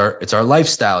 it's our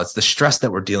lifestyle. It's the stress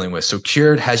that we're dealing with. So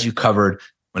Cured has you covered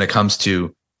when it comes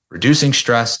to reducing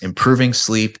stress, improving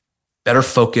sleep, better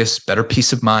focus, better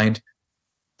peace of mind.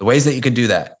 The ways that you can do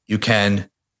that, you can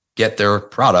get their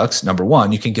products. Number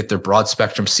one, you can get their broad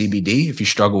spectrum CBD if you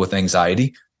struggle with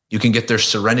anxiety. You can get their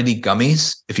Serenity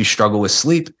gummies if you struggle with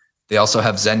sleep. They also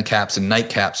have Zen caps and night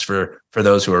caps for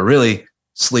those who are really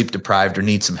sleep deprived or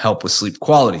need some help with sleep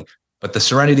quality. But the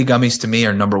Serenity gummies to me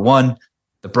are number one.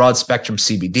 The broad spectrum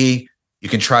CBD. You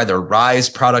can try their Rise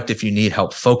product if you need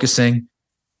help focusing.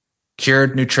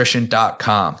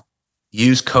 CuredNutrition.com.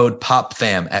 Use code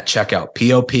POPFAM at checkout,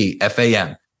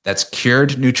 POPFAM. That's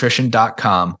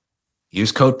curednutrition.com.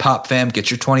 Use code POPFAM,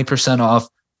 get your 20% off.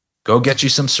 Go get you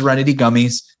some Serenity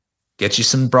gummies, get you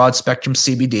some broad spectrum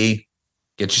CBD,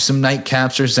 get you some night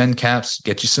caps or Zen caps,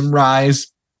 get you some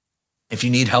Rise. If you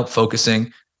need help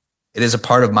focusing, it is a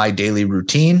part of my daily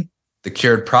routine. The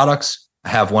Cured products, I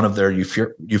have one of their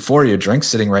Euphoria drinks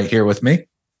sitting right here with me.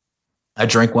 I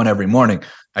drink one every morning.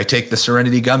 I take the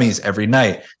Serenity gummies every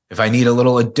night. If I need a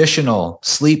little additional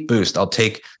sleep boost, I'll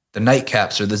take the night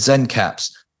caps or the Zen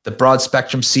caps. The broad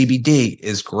spectrum CBD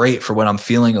is great for when I'm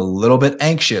feeling a little bit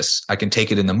anxious. I can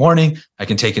take it in the morning. I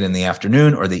can take it in the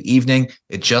afternoon or the evening.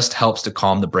 It just helps to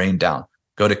calm the brain down.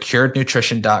 Go to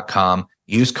curednutrition.com.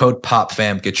 Use code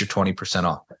POPFAM. Get your 20%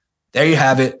 off. There you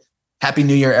have it. Happy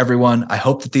New Year, everyone. I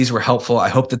hope that these were helpful. I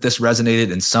hope that this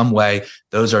resonated in some way.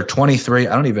 Those are 23.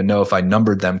 I don't even know if I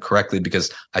numbered them correctly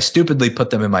because I stupidly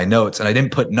put them in my notes and I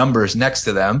didn't put numbers next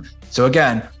to them. So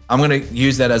again, I'm going to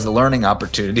use that as a learning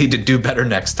opportunity to do better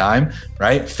next time,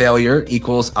 right? Failure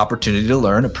equals opportunity to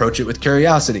learn. Approach it with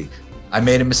curiosity. I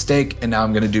made a mistake and now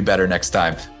I'm going to do better next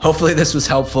time. Hopefully this was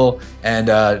helpful, and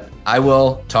I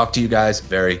will talk to you guys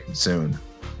very soon.